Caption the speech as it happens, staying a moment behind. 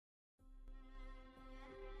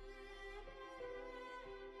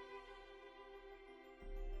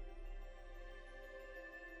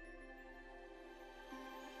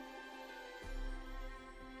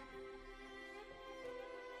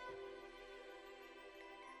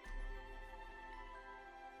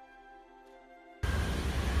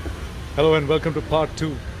Hello and welcome to part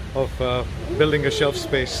 2 of building a shelf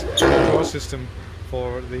space drawer system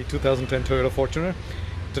for the 2010 Toyota Fortuner.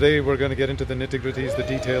 Today we're going to get into the nitty-gritties, the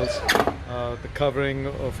details, the covering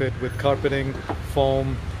of it with carpeting,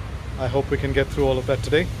 foam. I hope we can get through all of that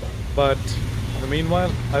today. But in the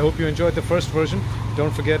meanwhile, I hope you enjoyed the first version.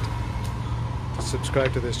 Don't forget to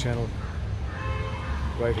subscribe to this channel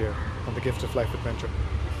right here on the Gift of Life Adventure.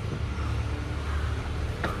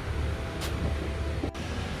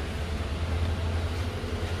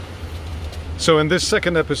 So in this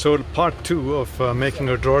second episode, part 2 of making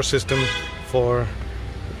a drawer system for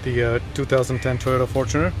the 2010 Toyota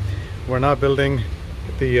Fortuner, we're now building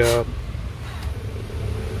the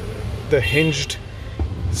hinged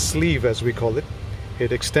sleeve, as we call it.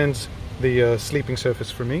 It extends the sleeping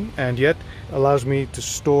surface for me and yet allows me to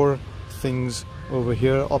store things over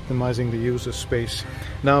here, optimizing the use of space.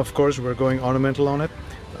 Now of course we're going ornamental on it.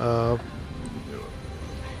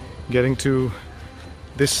 Getting to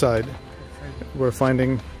this side, we're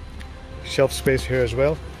finding shelf space here as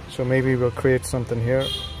well, so maybe we'll create something here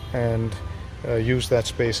and use that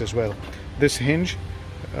space as well. This hinge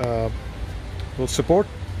will support,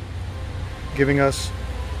 giving us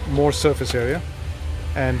more surface area,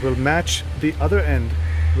 and will match the other end,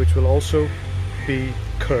 which will also be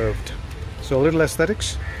curved. So a little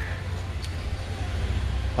aesthetics.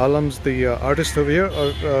 Alam's the artist over here,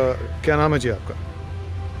 और क्या नाम है जी आपका?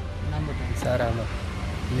 नाम Nisar Ahmad.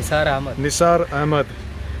 Nisar Ahmad. Nisar Ahmad,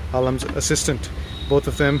 Alam's assistant. Both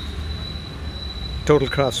of them total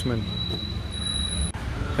craftsmen.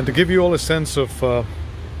 And to give you all a sense of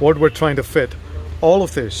what we're trying to fit, all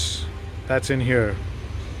of this that's in here,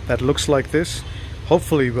 that looks like this,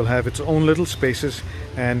 hopefully will have its own little spaces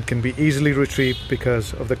and can be easily retrieved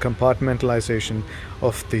because of the compartmentalization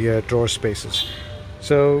of the drawer spaces.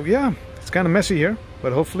 So yeah, it's kind of messy here,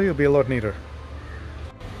 but hopefully it'll be a lot neater.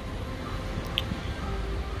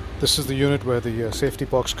 This is the unit where the safety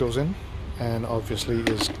box goes in, and obviously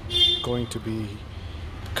is going to be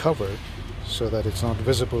covered so that it's not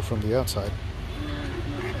visible from the outside.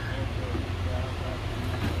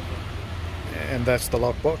 And that's the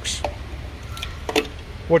lock box.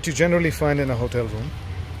 What you generally find in a hotel room.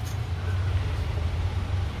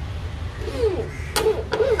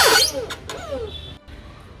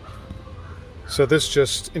 So this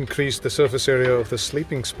just increased the surface area of the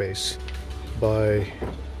sleeping space by,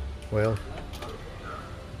 well,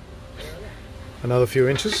 another few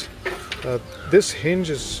inches. This hinge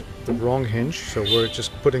is the wrong hinge, so we're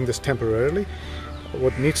just putting this temporarily.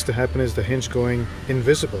 What needs to happen is the hinge going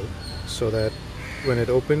invisible, so that when it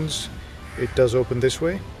opens, it does open this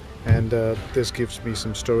way, and this gives me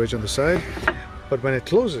some storage on the side. But when it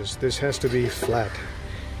closes, this has to be flat,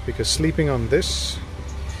 because sleeping on this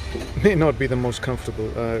may not be the most comfortable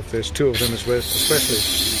if there's two of them as well, especially.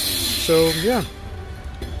 So yeah,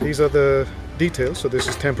 these are the details, so this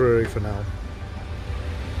is temporary for now.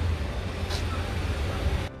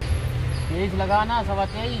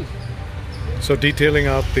 So detailing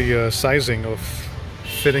out the sizing of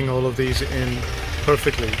fitting all of these in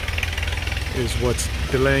perfectly is what's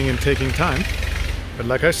delaying and taking time. But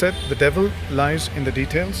like I said, the devil lies in the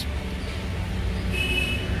details.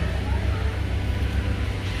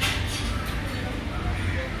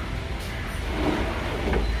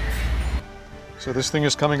 So this thing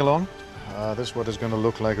is coming along. This is what it's going to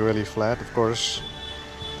look like, really flat. Of course,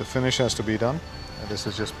 the finish has to be done. This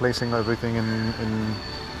is just placing everything in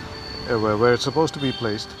where it's supposed to be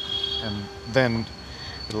placed, and then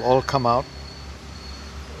it'll all come out,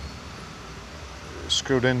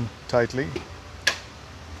 screwed in tightly,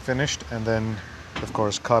 finished, and then of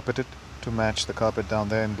course carpeted to match the carpet down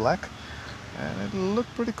there in black, and it'll look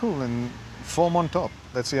pretty cool, and foam on top.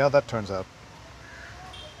 Let's see how that turns out.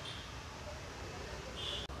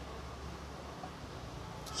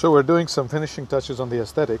 So we're doing some finishing touches on the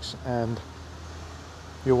aesthetics, and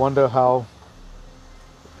you wonder how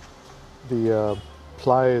the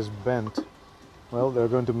ply is bent. Well, they're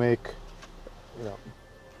going to make,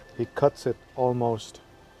 he cuts it almost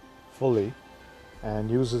fully and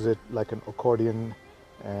uses it like an accordion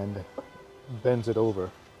and bends it over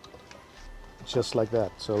just like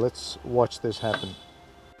that. So let's watch this happen.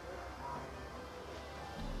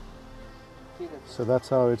 So that's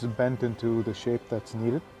how it's bent into the shape that's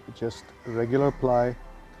needed. Just regular ply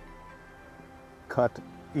cut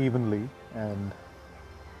evenly, and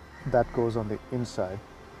that goes on the inside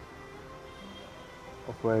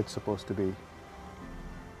of where it's supposed to be.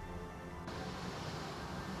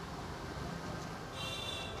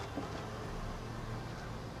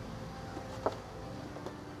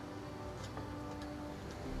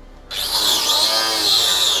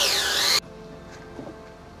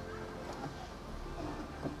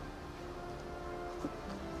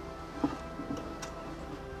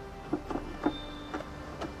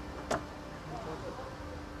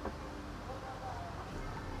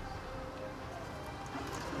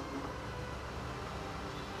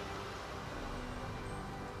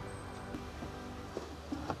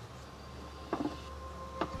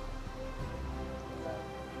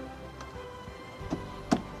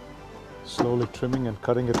 slowly trimming and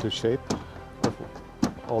cutting it to shape of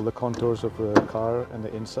all the contours of the car and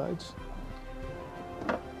the insides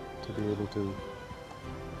to be able to.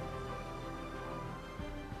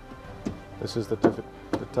 This is the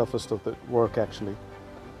toughest of the work actually.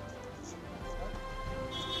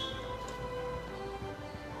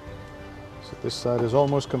 So this side is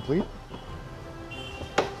almost complete.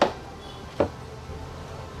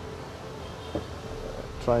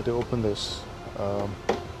 Try to open this.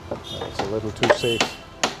 It's a little too safe.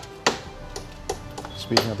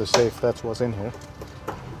 Speaking of the safe, that's what's in here.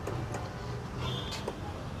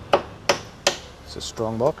 It's a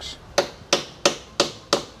strong box.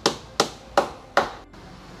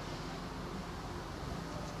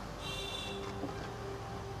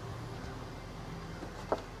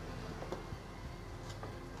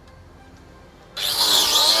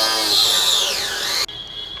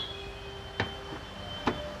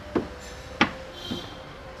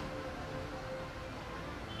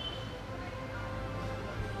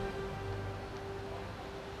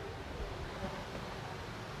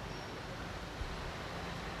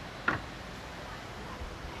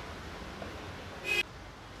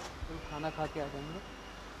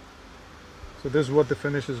 So this is what the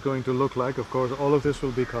finish is going to look like. Of course, all of this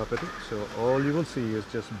will be carpeted, so all you will see is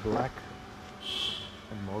just black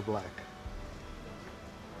and more black.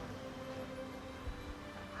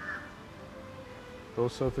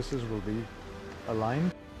 Those surfaces will be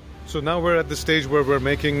aligned. So now we're at the stage where we're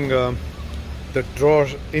making the drawer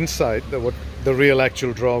inside, the real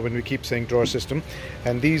actual drawer, when we keep saying drawer system.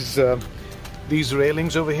 And these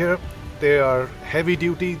railings over here, they are heavy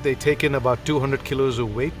duty. They take in about 200 kilos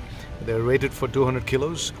of weight. They're rated for 200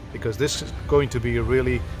 kilos because this is going to be a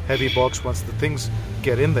really heavy box once the things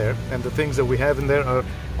get in there, and the things that we have in there are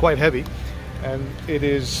quite heavy. And it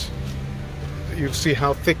is, you'll see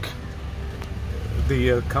how thick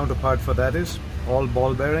the counterpart for that is. All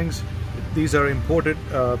ball bearings. These are imported,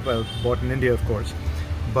 well, bought in India of course,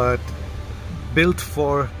 but built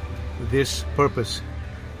for this purpose.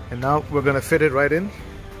 And now we're going to fit it right in.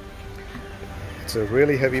 It's a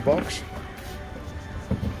really heavy box.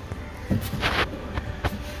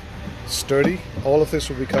 Sturdy. All of this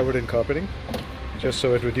will be covered in carpeting just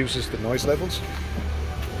so it reduces the noise levels,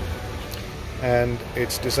 and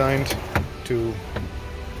it's designed to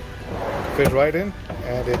fit right in,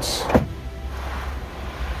 and it's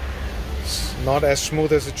not as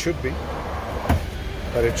smooth as it should be,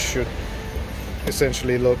 but it should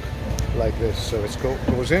essentially look like this. So it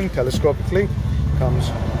goes in telescopically, comes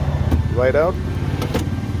right out,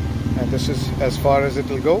 and this is as far as it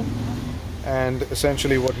will go. And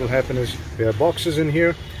essentially what will happen is we have boxes in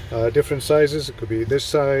here, different sizes. It could be this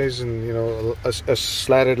size, and you know, a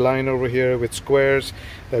slatted line over here with squares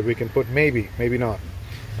that we can put, maybe not.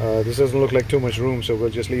 This doesn't look like too much room, so we'll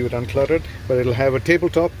just leave it uncluttered, but it'll have a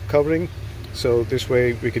tabletop covering, so this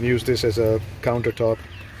way we can use this as a countertop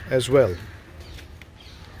as well.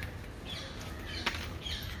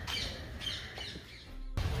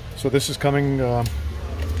 So this is coming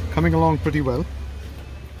along pretty well.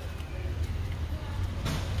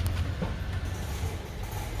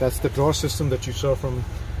 That's the drawer system that you saw from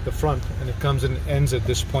the front, and it comes and ends at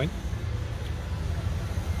this point.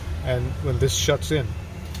 And when this shuts in,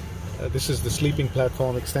 this is the sleeping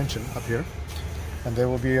platform extension up here, and there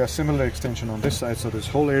will be a similar extension on this side, so this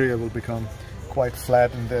whole area will become quite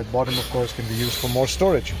flat, and the bottom of course can be used for more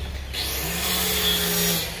storage.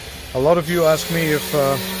 A lot of you ask me if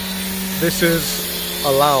this is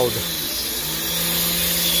allowed.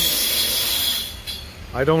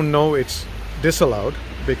 I don't know, it's disallowed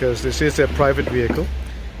because this is a private vehicle.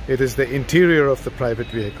 It is the interior of the private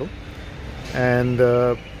vehicle, and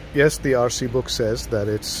yes, the RC book says that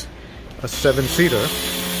it's a 7-seater,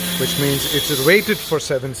 which means it's rated for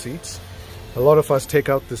 7 seats. A lot of us take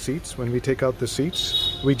out the seats. When we take out the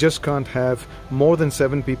seats, we just can't have more than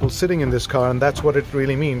 7 people sitting in this car, and that's what it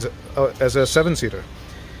really means as a 7-seater.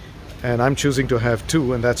 And I'm choosing to have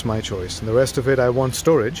 2, and that's my choice. And the rest of it, I want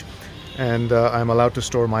storage, and I'm allowed to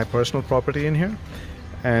store my personal property in here.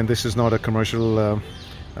 And this is not a commercial,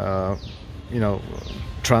 you know,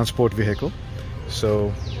 transport vehicle.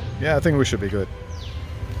 So, yeah, I think we should be good.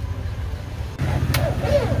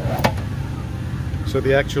 So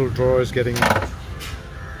the actual drawer is getting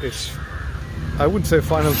its, I wouldn't say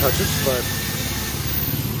final touches, but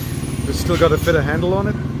we've still got to fit a handle on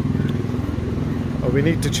it. We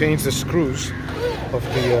need to change the screws of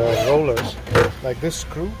the rollers. Like this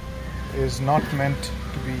screw is not meant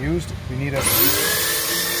to be used. We need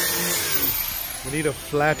a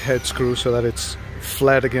flat head screw so that it's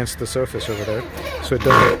flat against the surface over there, so it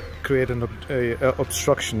doesn't create an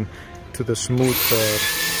obstruction to the smooth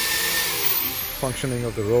functioning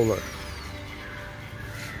of the roller.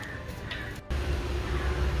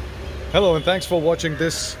 Hello and thanks for watching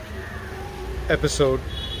this episode,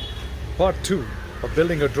 part 2 of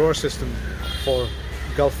building a drawer system for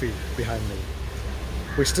Gulfie behind me.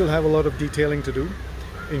 We still have a lot of detailing to do,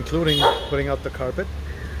 including putting out the carpet.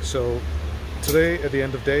 So today at the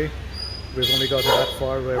end of the day, we've only gotten that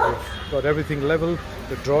far where we've got everything leveled,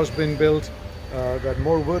 the drawer's been built, got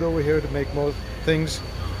more wood over here to make more things,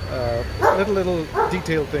 little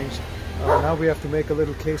detailed things. Now we have to make a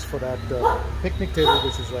little case for that picnic table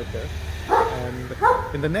which is right there. And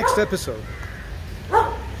in the next episode,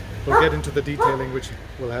 we'll get into the detailing which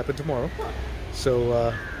will happen tomorrow.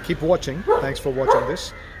 So keep watching. Thanks for watching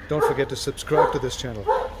this. Don't forget to subscribe to this channel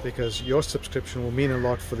because your subscription will mean a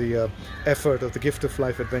lot for the effort of the Gift of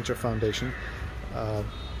Life Adventure Foundation,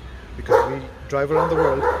 because we drive around the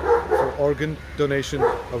world for organ donation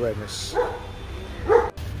awareness.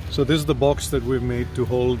 So this is the box that we've made to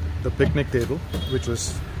hold the picnic table, which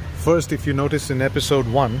was first, if you notice in episode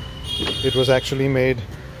 1, it was actually made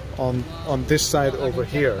on this side over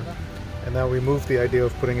here, and now we moved the idea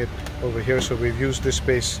of putting it over here, so we've used this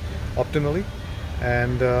space optimally.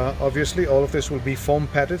 And obviously all of this will be foam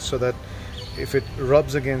padded so that if it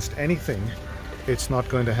rubs against anything, it's not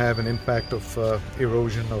going to have an impact of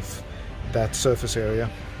erosion of that surface area.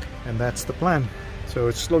 And that's the plan. So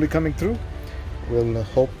it's slowly coming through. We'll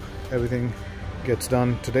hope everything gets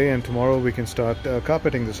done today, and tomorrow we can start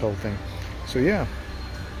carpeting this whole thing. So yeah.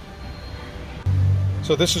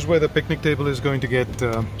 So this is where the picnic table is going to get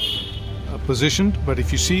positioned, but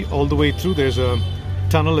if you see all the way through, there's a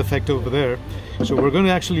tunnel effect over there. So we're going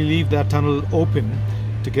to actually leave that tunnel open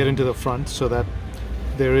to get into the front so that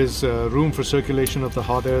there is room for circulation of the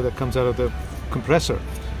hot air that comes out of the compressor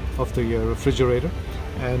of the refrigerator,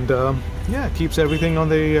 and yeah, it keeps everything on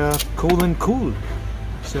the cool and cool.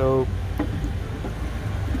 So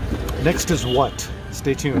next is what?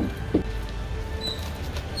 Stay tuned.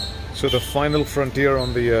 So the final frontier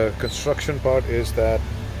on the construction part is that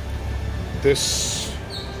this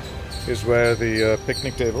is where the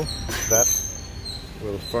picnic table that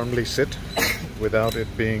will firmly sit without it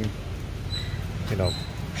being, you know,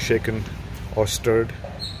 shaken or stirred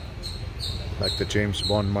like the James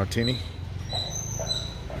Bond martini,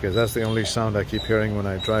 because that's the only sound I keep hearing when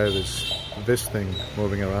I drive is this thing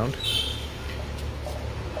moving around.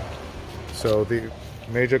 So the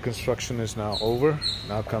major construction is now over.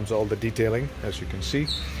 Now comes all the detailing, as you can see.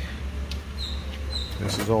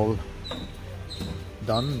 This is all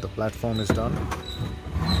done. The platform is done.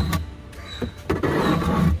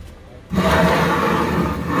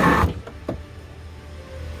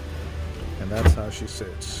 And that's how she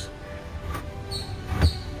sits.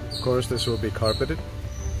 Of course, this will be carpeted,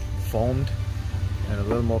 foamed, and a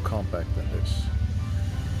little more compact than this.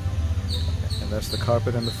 And that's the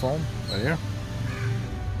carpet and the foam right here.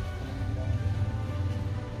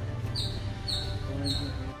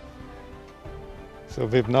 So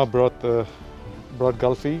we've now brought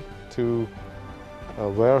Gulfie to a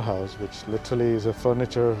warehouse, which literally is a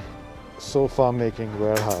furniture sofa making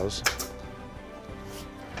warehouse,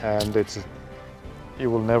 and you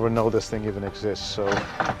will never know this thing even exists. So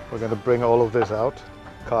we're going to bring all of this out,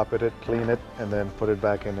 carpet it, clean it, and then put it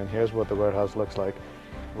back in. And here's what the warehouse looks like.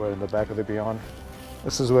 We're in the back of the Beyond.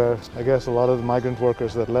 This is where I guess a lot of the migrant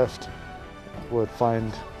workers that left would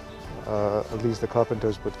find, at least the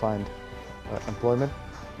carpenters would find employment.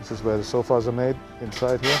 This is where the sofas are made,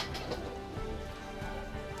 inside here.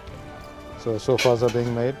 So sofas are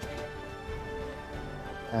being made,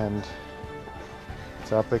 and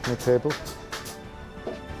it's our picnic table.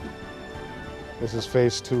 This is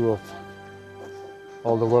phase 2 of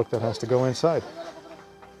all the work that has to go inside.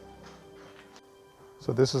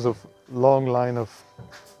 So this is a long line of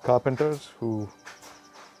carpenters who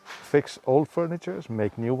fix old furnitures,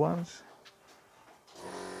 make new ones.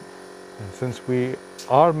 And since we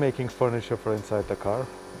are making furniture for inside the car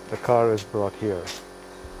is brought here.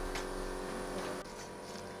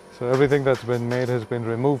 So everything that's been made has been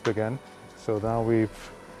removed again. So now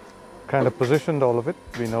we've kind of positioned all of it.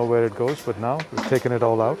 We know where it goes, but now we've taken it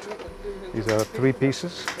all out. These are 3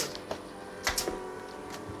 pieces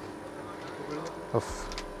of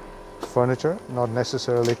furniture, not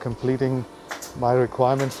necessarily completing my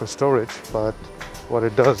requirement for storage, but what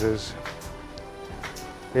it does is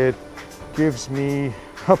it gives me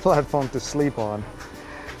a platform to sleep on,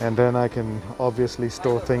 and then I can obviously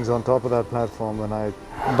store things on top of that platform when I'm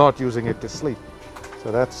not using it to sleep.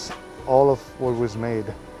 So that's all of what was made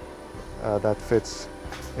that fits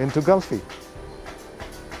into Gulfie.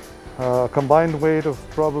 Combined weight of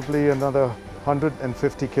probably another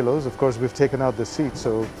 150 kilos. Of course, we've taken out the seat,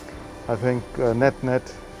 so I think net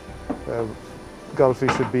uh, Gulfy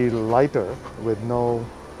should be lighter with no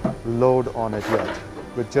load on it yet,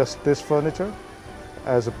 with just this furniture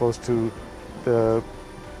as opposed to the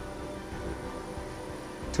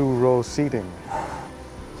two-row seating.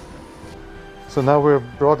 So now we've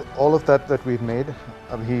brought all of that we've made.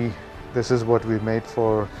 This is what we've made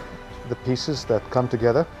for the pieces that come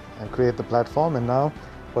together and create the platform. And now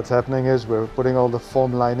what's happening is we're putting all the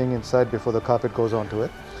foam lining inside before the carpet goes onto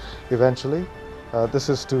it. Eventually, this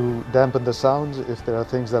is to dampen the sounds if there are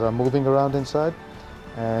things that are moving around inside.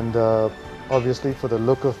 And obviously for the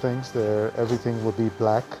look of things, everything will be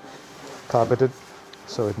black, carpeted,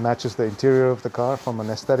 so it matches the interior of the car from an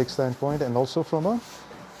aesthetic standpoint, and also from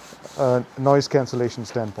a noise cancellation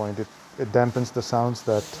standpoint. It dampens the sounds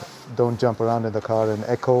that don't jump around in the car and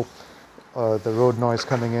echo. The road noise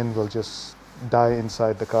coming in will just die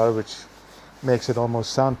inside the car, which makes it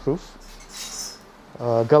almost soundproof.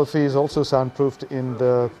 Gulfy is also soundproofed in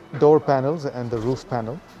the door panels and the roof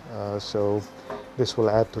panel, so this will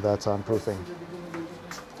add to that soundproofing.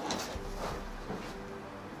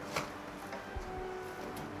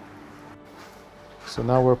 So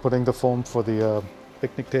now we're putting the foam for the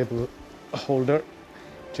picnic table holder,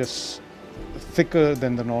 just thicker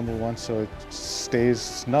than the normal one, so it stays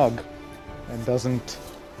snug and doesn't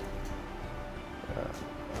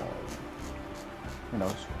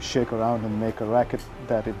shake around and make a racket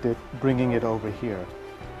that it did bringing it over here.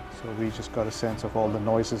 So we just got a sense of all the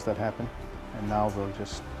noises that happen, and now we'll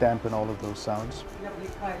just dampen all of those sounds.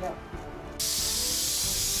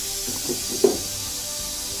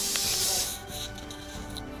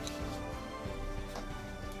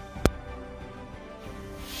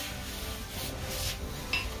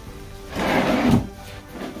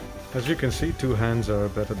 As you can see, 2 hands are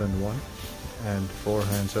better than 1, and 4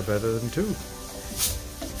 hands are better than 2.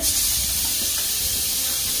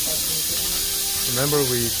 Remember,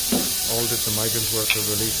 we all did the migrant worker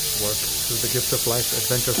relief work through the Gift of Life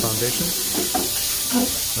Adventure Foundation.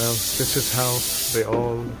 Well, this is how they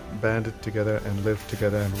all banded together and lived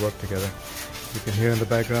together and worked together. You can hear in the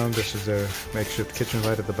background, this is their makeshift kitchen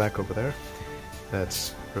right at the back over there.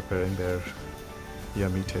 That's preparing their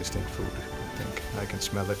yummy tasting food. I think I can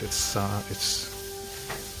smell it. It smells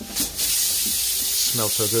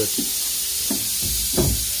so good.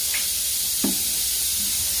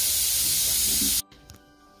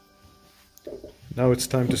 Now it's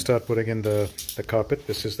time to start putting in the carpet.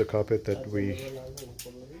 This is the carpet that we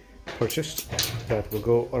purchased that will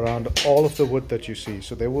go around all of the wood that you see.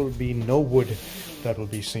 So there will be no wood that will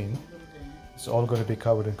be seen. It's all going to be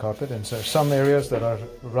covered in carpet, and so some areas that are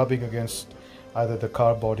rubbing against either the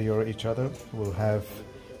car body or each other will have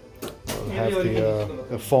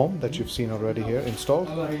the foam that you've seen already here installed.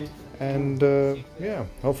 And yeah,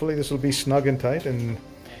 hopefully this will be snug and tight and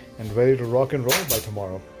ready to rock and roll by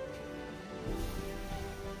tomorrow.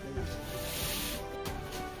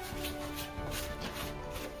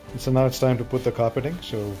 So now it's time to put the carpeting,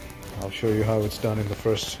 so I'll show you how it's done in the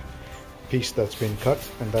first piece that's been cut,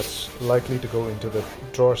 and that's likely to go into the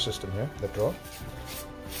drawer system here, the drawer.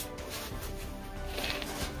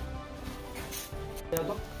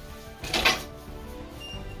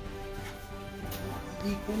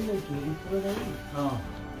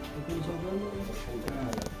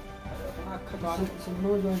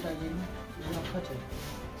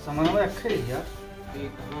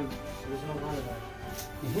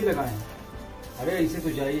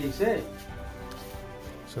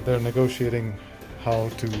 So they're negotiating how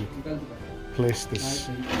to place this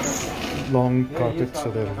long carpet so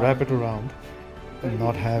they'll wrap it around and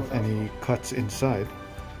not have any cuts inside,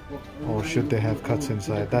 or should they have cuts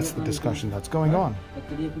inside? That's the discussion that's going on.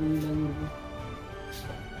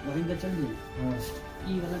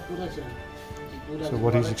 So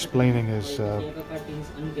what he's explaining is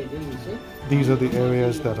these are the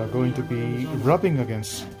areas that are going to be rubbing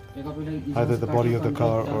against either the body of the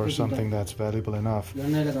car or something that's valuable enough,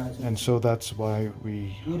 and so that's why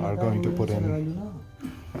we are going to put in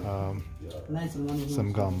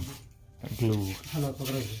some gum, glue.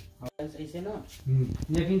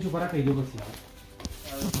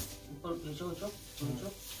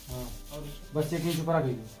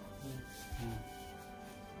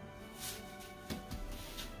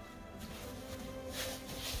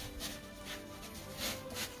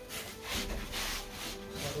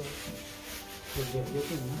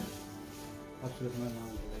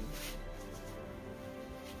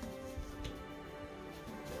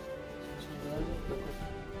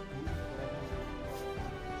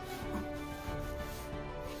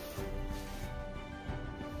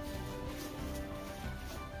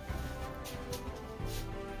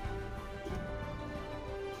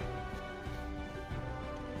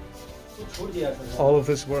 all of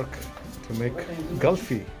this work to make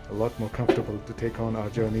Gulfi a lot more comfortable to take on our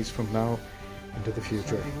journeys from now into the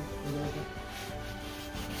future.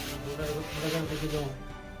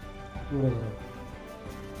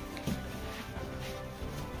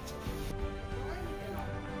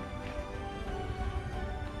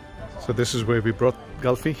 So this is where we brought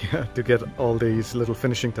Gulfi to get all these little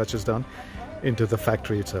finishing touches done into the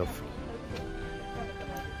factory itself.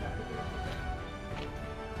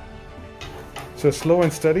 So slow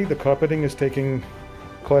and steady, the carpeting is taking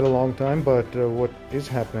quite a long time, but what is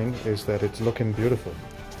happening is that it's looking beautiful.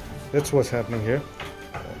 That's what's happening here.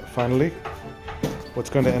 Finally, what's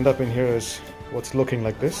going to end up in here is what's looking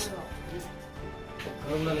like this.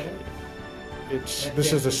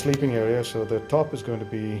 This is the sleeping area, so the top is going to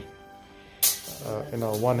be in a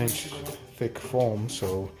 1-inch thick foam,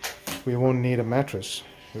 so we won't need a mattress.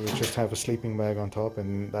 We will just have a sleeping bag on top,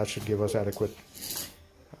 and that should give us adequate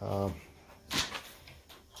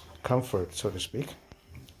comfort, so to speak.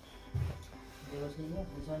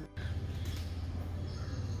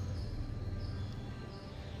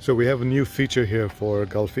 So we have a new feature here for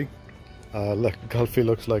Gulfi. Look, Gulfi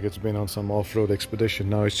looks like it's been on some off-road expedition.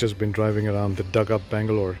 Now it's just been driving around the dug-up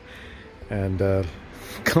Bangalore, and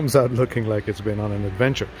comes out looking like it's been on an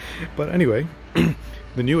adventure. But anyway,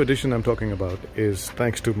 the new addition I'm talking about is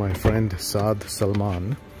thanks to my friend Saad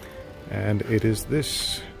Salman, and it is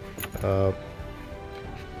this.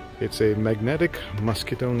 It's a magnetic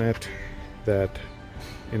mosquito net that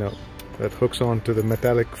that hooks onto the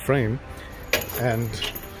metallic frame, and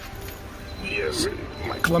yes,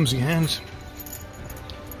 my clumsy hands,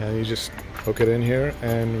 and you just hook it in here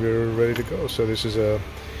and we're ready to go. So this is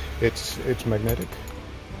it's magnetic,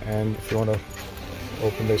 and if you want to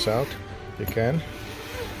open this out, you can.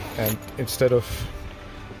 And instead of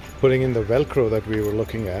putting in the Velcro that we were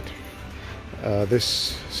looking at,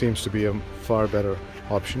 this seems to be a far better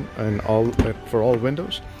option. And for all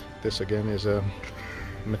windows, this again is a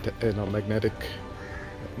magnetic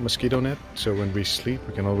mosquito net, so when we sleep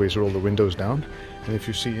we can always roll the windows down. And if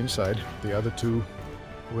you see inside, the other two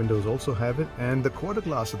windows also have it, and the quarter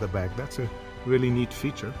glass at the back, that's a really neat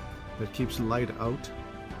feature that keeps light out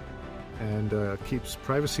and keeps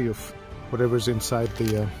privacy of whatever's inside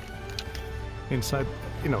the inside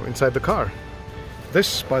the car.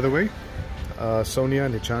 This, by the way, Sonia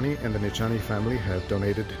Nichani and the Nichani family have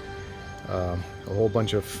donated a whole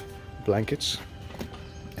bunch of blankets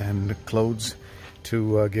and clothes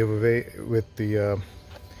to give away with the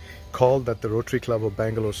call that the Rotary Club of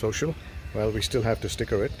Bangalore Social. Well, we still have to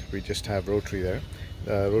sticker it, we just have Rotary there.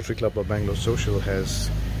 Rotary Club of Bangalore Social has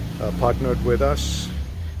partnered with us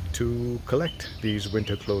to collect these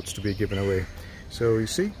winter clothes to be given away. So you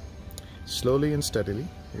see, slowly and steadily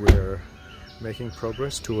we're making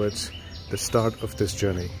progress towards the start of this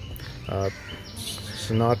journey. It's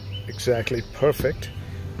not exactly perfect,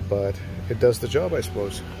 but it does the job, I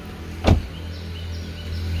suppose.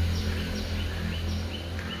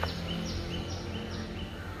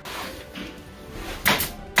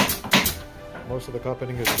 Most of the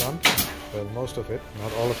carpeting is done. Well, most of it,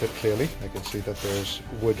 not all of it clearly. I can see that there's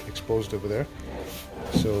wood exposed over there.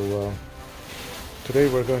 So today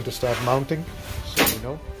we're going to start mounting, so we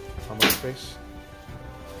know how much space.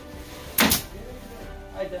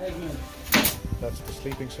 That's the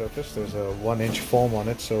sleeping surface. There's a 1-inch foam on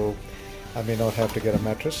it, so I may not have to get a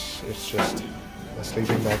mattress. It's just a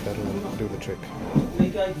sleeping bag that'll do the trick.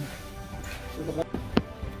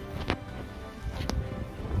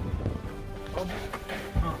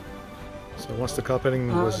 So once the carpeting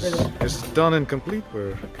is done and complete,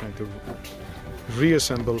 we're going to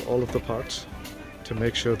reassemble all of the parts to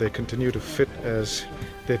make sure they continue to fit as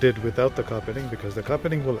they did without the carpeting, because the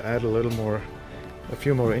carpeting will add a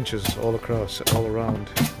few more inches all across, all around,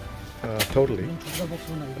 totally,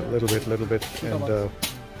 a little bit, and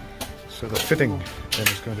so the fitting then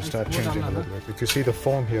is going to start changing a little bit. If you see, the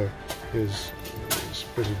foam here is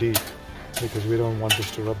pretty deep, because we don't want this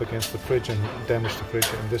to rub against the fridge and damage the fridge.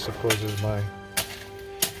 And this, of course,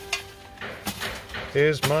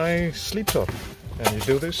 is my sleep top. And you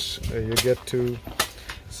do this, you get to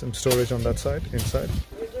some storage on that side, inside.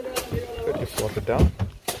 You flop it down.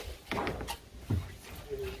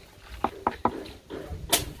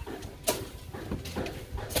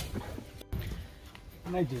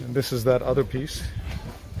 And this is that other piece.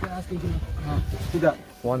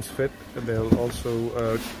 Once fit, there'll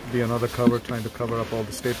also be another cover trying to cover up all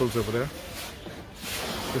the staples over there.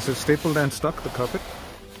 This is stapled and stuck, the carpet.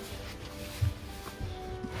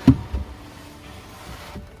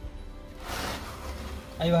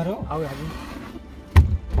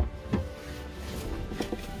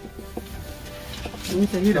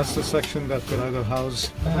 That's the section that could either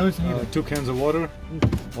house 2 cans of water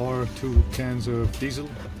or 2 cans of diesel,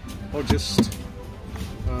 or just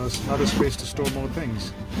other space to store more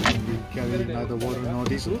things. And we carry neither water nor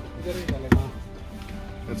diesel.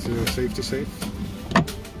 That's a safe to safe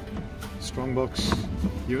Strongbox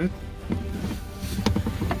unit.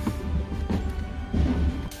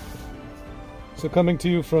 So coming to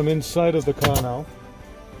you from inside of the car now,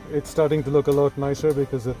 it's starting to look a lot nicer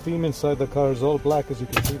because the theme inside the car is all black. As you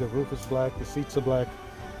can see, the roof is black, the seats are black,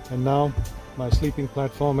 and now my sleeping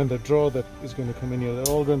platform and the drawer that is going to come in here,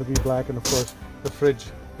 they're all going to be black, and of course the fridge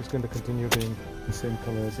is going to continue being the same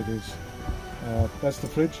color as it is. That's the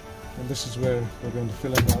fridge, and this is where we're going to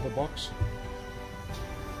fill in the other box.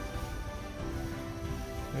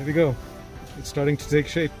 There we go. It's starting to take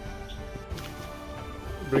shape.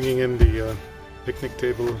 Bringing in the picnic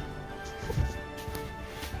table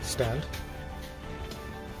stand.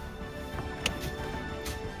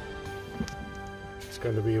 It's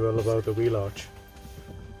going to be well above the wheel arch.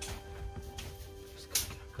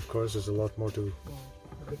 Of course, there's a lot more to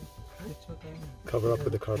cover up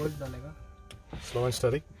with the carpet. Slow and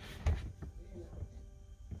steady.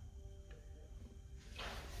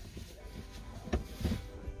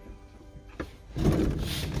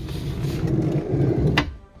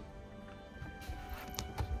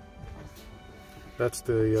 That's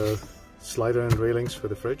the slider and railings for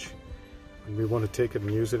the fridge. And we want to take it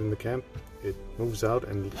and use it in the camp. It moves out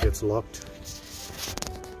and it gets locked.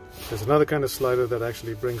 There's another kind of slider that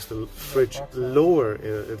actually brings the fridge lower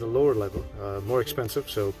at a lower level, more expensive,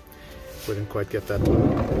 so we didn't quite get that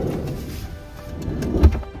one.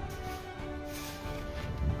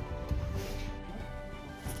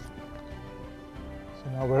 So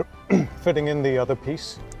now we're fitting in the other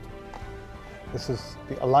piece. This is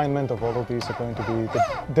the alignment of all of these are going to be the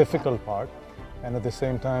difficult part, and at the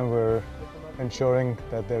same time we're ensuring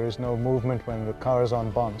that there is no movement when the car is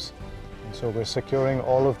on bumps. And so we're securing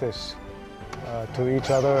all of this to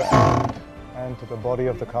each other and to the body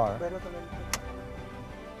of the car.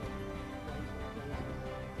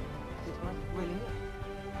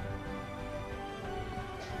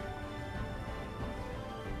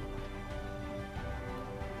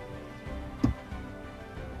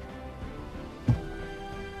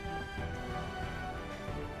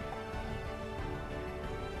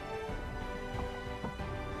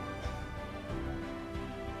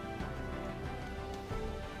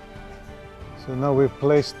 So now we've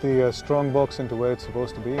placed the Strongbox into where it's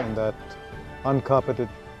supposed to be, and that uncarpeted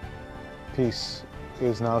piece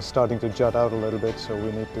is now starting to jut out a little bit, so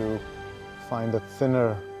we need to find a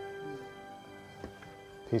thinner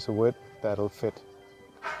piece of wood that'll fit.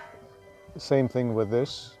 Same thing with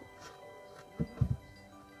this.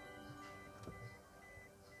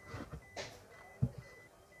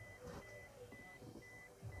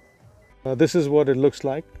 This is what it looks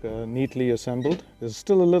like, neatly assembled. There's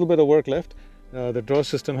still a little bit of work left. The drawer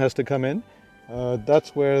system has to come in.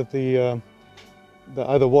 That's where the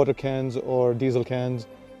either water cans or diesel cans,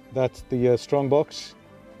 that's the Strongbox,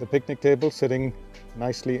 the picnic table sitting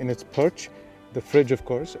nicely in its perch, the fridge of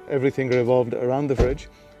course, everything revolved around the fridge,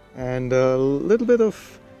 and a little bit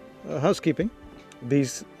of housekeeping.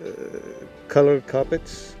 These color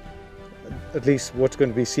carpets, at least what's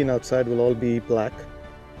going to be seen outside, will all be black,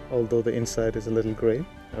 although the inside is a little grey.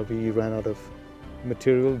 We ran out of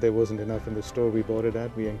material, there wasn't enough in the store we bought it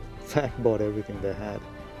at. We in fact bought everything they had.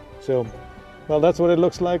 So, well, that's what it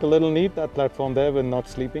looks like, a little neat. That platform there, when not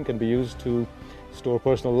sleeping, can be used to store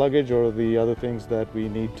personal luggage or the other things that we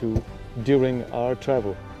need to during our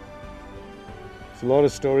travel. There's a lot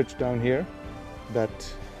of storage down here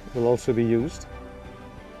that will also be used.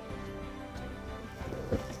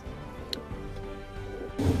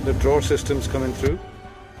 The drawer system's coming through.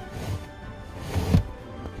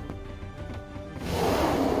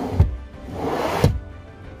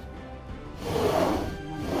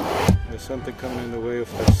 Something coming in the way of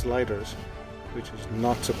the sliders, which is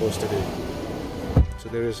not supposed to be. So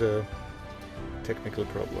there is a technical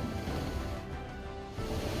problem.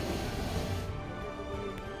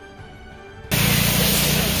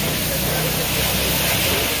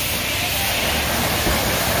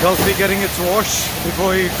 Girls be getting its wash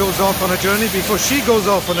before he goes off on a journey, before she goes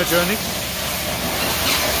off on a journey.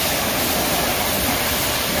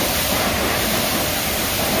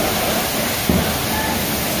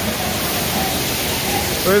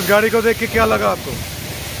 तो इस गाड़ी को देख के क्या लगा आपको?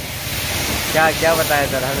 क्या क्या बताया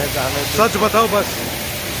सर, हमें सच बताओ बस,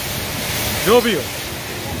 जो भी हो।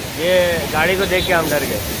 ये गाड़ी को देख के हम डर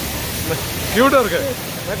गए। क्यों डर गए?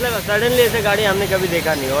 मतलब सडनली ऐसे गाड़ी हमने कभी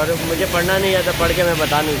देखा नहीं, और मुझे पढ़ना नहीं आता, पढ़ के मैं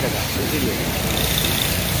बता नहीं सका, इसीलिए।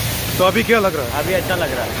 तो अभी क्या लग रहा है? अभी अच्छा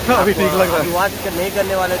लग रहा है। अभी ठीक लग रहा है। अभी वॉश नहीं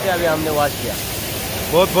करने वाले थे, अभी हमने वॉश किया।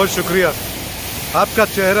 बहुत बहुत शुक्रिया। आपका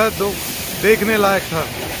चेहरा तो देखने लायक था,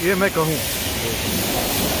 ये मैं कहूँ।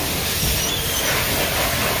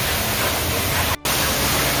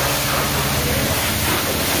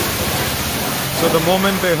 So the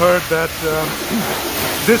moment they heard that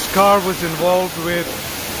this car was involved with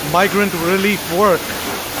migrant relief work,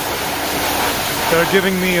 they're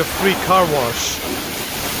giving me a free car wash.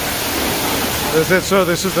 They said, sir,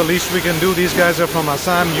 this is the least we can do. These guys are from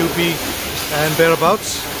Assam, UP and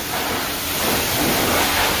thereabouts.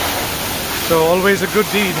 So always a good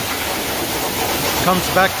deed comes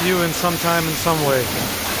back to you in some time, in some way.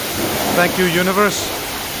 Thank you, Universe.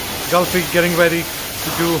 Gulfi getting ready to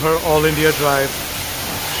do her All India drive,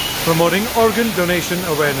 promoting organ donation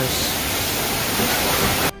awareness.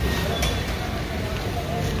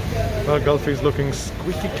 Well, Gulfi is looking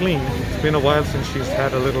squeaky clean. It's been a while since she's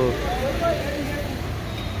had a little,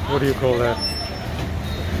 what do you call that?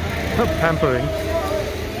 Pampering.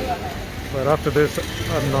 But after this,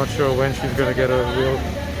 I'm not sure when she's going to get a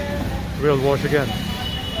real wash again.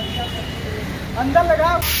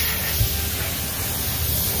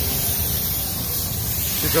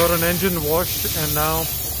 She got an engine washed and now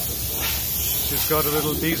she's got a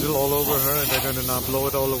little diesel all over her, and they're going to now blow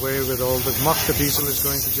it all away with all the muck. The diesel is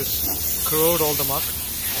going to just corrode all the muck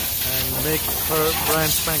and make her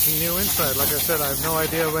brand spanking new inside. Like I said, I have no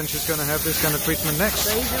idea when she's going to have this kind of treatment next.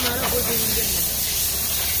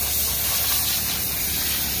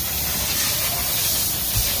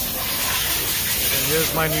 And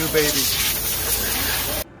here's my new baby.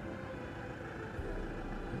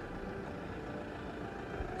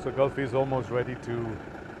 So Gulfi is almost ready to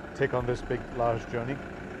take on this big, large journey.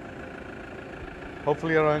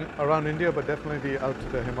 Hopefully around India, but definitely out to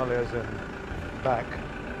the Himalayas and back,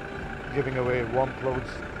 giving away warm clothes,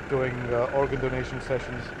 doing organ donation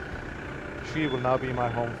sessions. She will now be my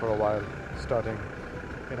home for a while, starting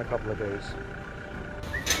in a couple of days.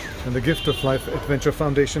 And the Gift of Life Adventure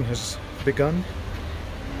Foundation has begun.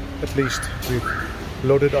 At least we've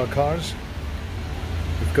loaded our cars.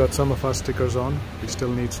 We've got some of our stickers on. We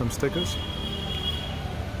still need some stickers.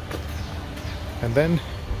 And then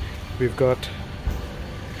we've got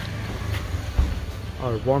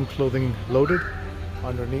our warm clothing loaded.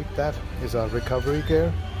 Underneath that is our recovery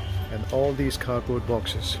gear, and all these cardboard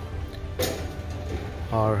boxes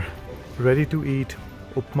are ready to eat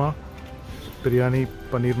upma, biryani,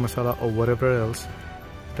 paneer masala or whatever else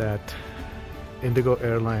that Indigo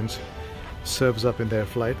Airlines serves up in their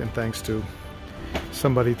flight. And thanks to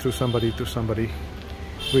somebody through somebody to somebody,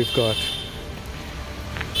 we've got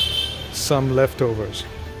some leftovers.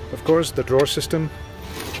 Of course, the drawer system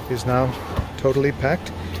is now totally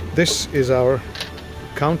packed. This is our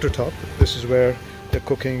countertop. This is where the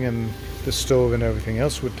cooking and the stove and everything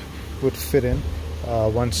else would fit in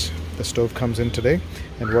once the stove comes in today.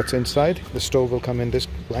 And what's inside? The stove will come in this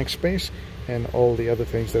blank space, and all the other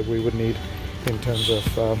things that we would need in terms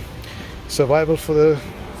of survival for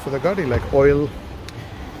the Gadi, like oil,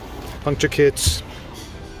 puncture kits,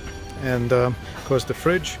 and of course the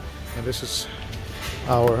fridge. And this is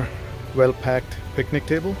our well-packed picnic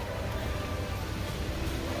table.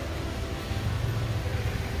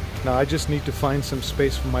 Now I just need to find some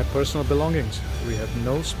space for my personal belongings. We have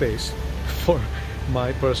no space for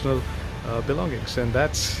my personal belongings, and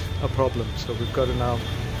that's a problem. So we've got to now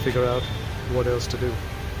figure out what else to do.